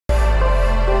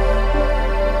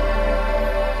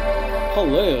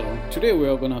Hello, today we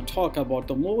are going to talk about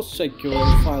the most secure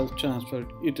file transfer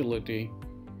utility.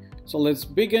 So let's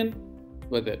begin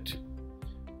with it.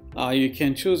 You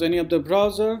can choose any of the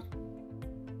browser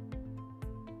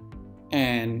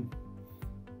and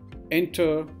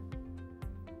enter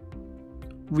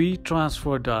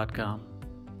Wetransfer.com.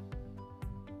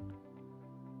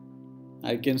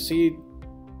 I can see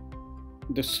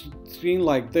the screen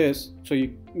like this. So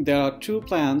there are two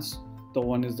plans. The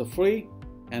one is the free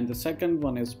and the second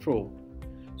one is pro.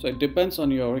 So it depends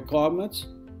on your requirements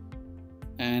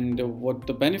and what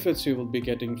the benefits you will be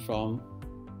getting from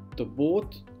the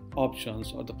both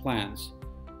options or the plans.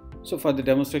 So for the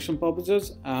demonstration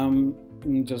purposes, I'm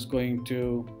just going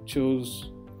to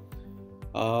choose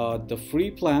the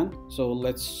free plan. So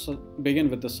let's begin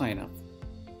with the sign up.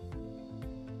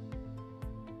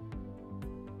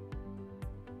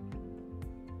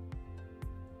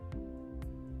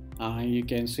 You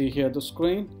can see here the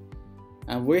screen,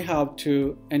 and we have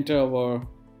to enter our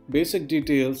basic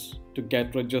details to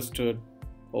get registered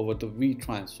over the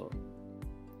Wetransfer.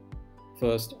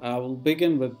 First, I will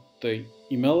begin with the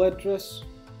email address.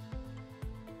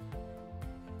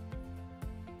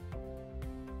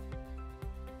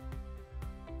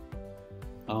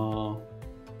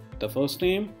 The first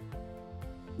name,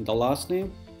 the last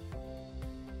name,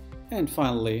 and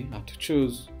finally I have to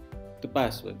choose the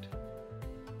password.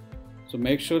 So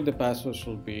make sure the password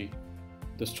should be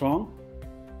the strong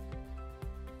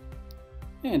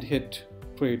and hit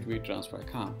create Wetransfer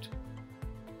account.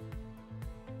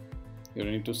 You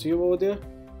need to see over there.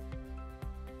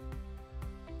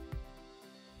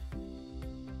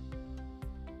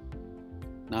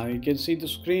 Now you can see the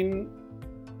screen.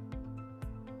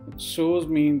 It shows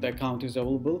me the account is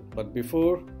available, but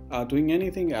before doing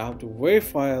anything, I have to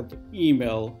verify the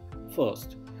email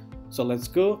first. So let's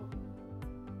go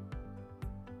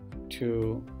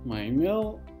to my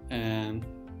email, and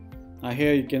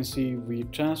here you can see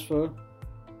Wetransfer.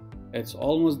 It's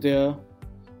almost there.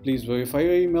 Please verify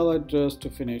your email address to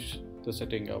finish the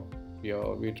setting up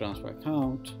your Wetransfer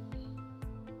account.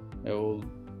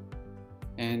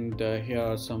 And here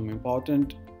are some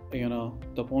important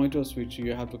the pointers which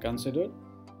you have to consider.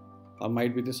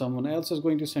 Might be someone else is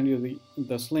going to send you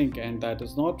this link, and that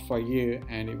is not for you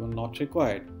and even not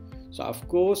required. So of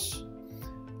course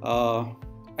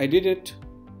I did it.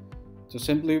 So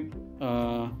simply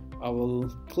I will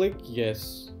click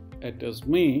yes, it is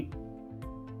me.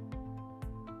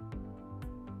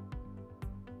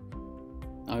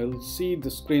 I will see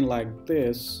the screen like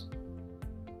this,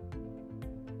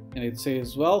 and it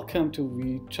says welcome to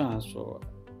Wetransfer.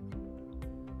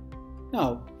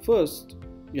 Now first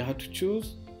you have to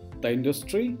choose the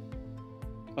industry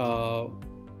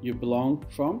you belong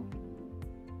from.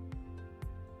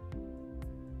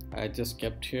 I just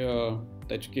kept here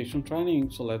the education training,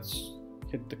 so let's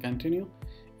hit the continue.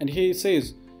 And here it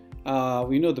says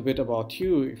we know the bit about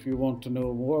you. If you want to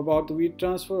know more about the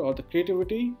Wetransfer or the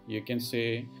creativity, you can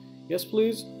say yes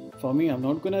please. For me, I'm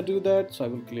not gonna do that, so I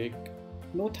will click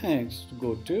no thanks to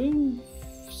go to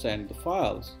send the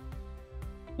files.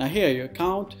 Now here your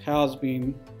account has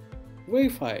been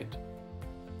verified,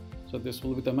 so this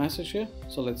will be the message here.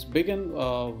 So let's begin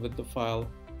with the file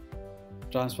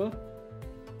transfer.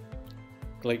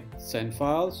 Click send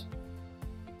files.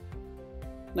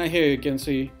 Now here you can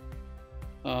see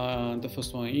the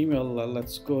first one, email.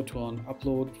 Let's go to on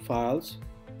upload files,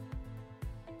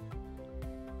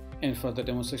 and for the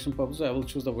demonstration purpose I will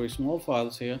choose the very small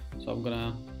files here. So I'm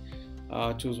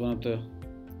gonna choose one of the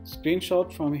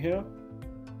screenshot from here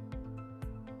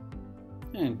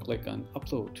and click on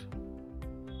upload.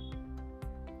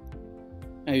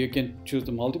 Now you can choose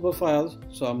the multiple files,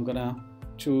 so I'm gonna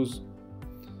choose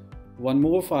one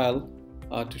more file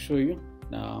to show you.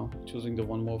 Now choosing the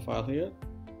one more file here,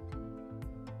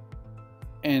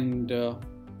 and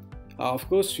of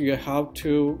course you have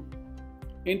to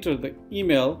enter the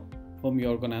email whom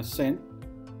you're gonna send.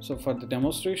 So for the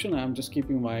demonstration I'm just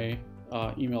keeping my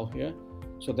email here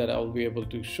so that I will be able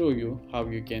to show you how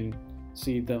you can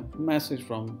see the message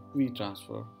from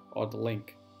Wetransfer or the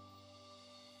link.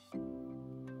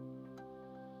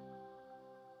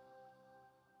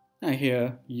 Now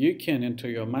here you can enter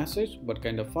your message, what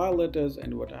kind of file it is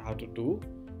and what I have to do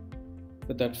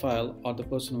with that file, or the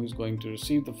person who is going to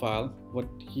receive the file, what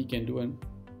he can do and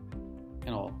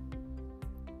all.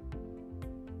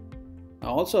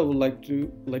 Also I would like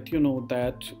to let you know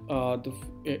that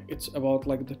it's about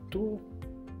like the 2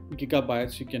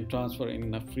 gigabytes you can transfer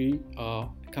in a free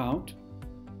account.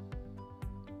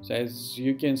 So as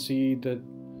you can see, the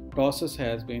process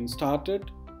has been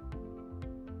started,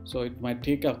 so it might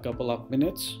take a couple of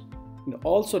minutes. It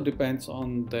also depends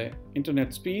on the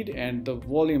internet speed and the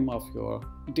volume of your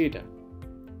data.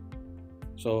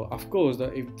 So of course,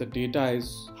 if the data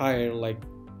is higher, like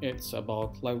it's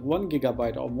about like 1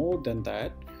 gigabyte or more than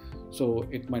that, so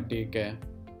it might take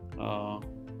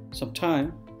some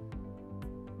time.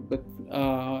 But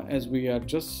as we are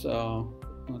just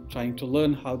trying to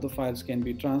learn how the files can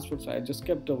be transferred, so I just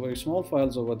kept the very small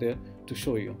files over there to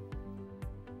show you.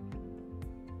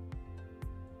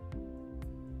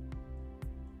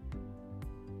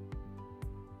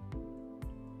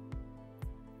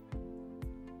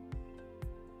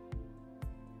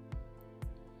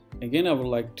 Again, I would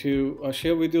like to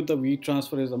share with you the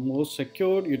Wetransfer is the most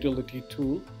secure utility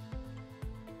tool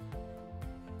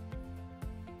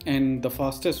and the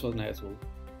fastest one as well.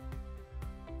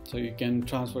 So you can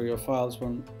transfer your files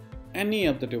from any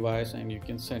of the device and you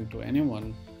can send to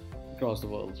anyone across the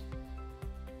world.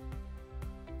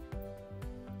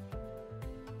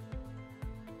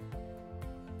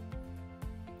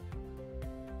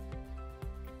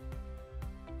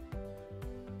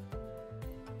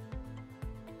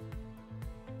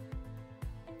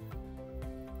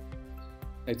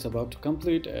 It's about to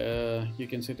complete. You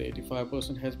can see the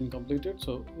 85% has been completed,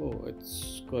 so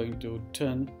it's going to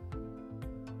turn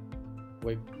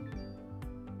very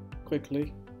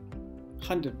quickly.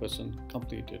 100%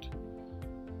 completed.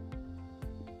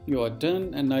 You are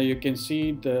done, and now you can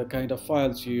see the kind of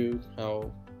files you have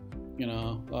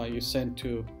you sent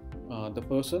to the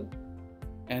person.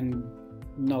 And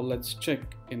now let's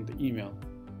check in the email.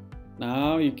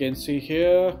 Now you can see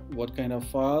here what kind of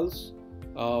files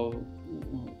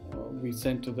we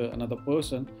sent to another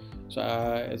person. So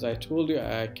as I told you,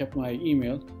 I kept my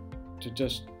email to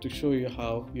show you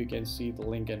how you can see the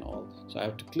link and all. So I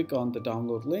have to click on the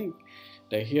download link.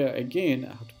 Then here again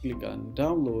I have to click on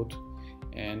download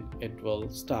and it will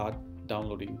start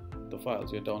downloading the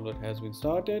files. Your download has been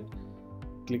started.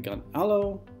 Click on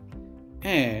allow,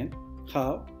 and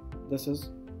how this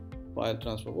is file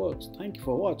transfer works. Thank you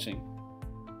for watching.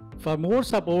 For more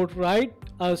support, write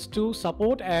us to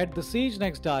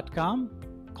support@thesagenext.com.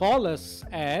 Call us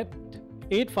at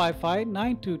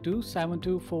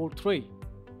 855-922-7243.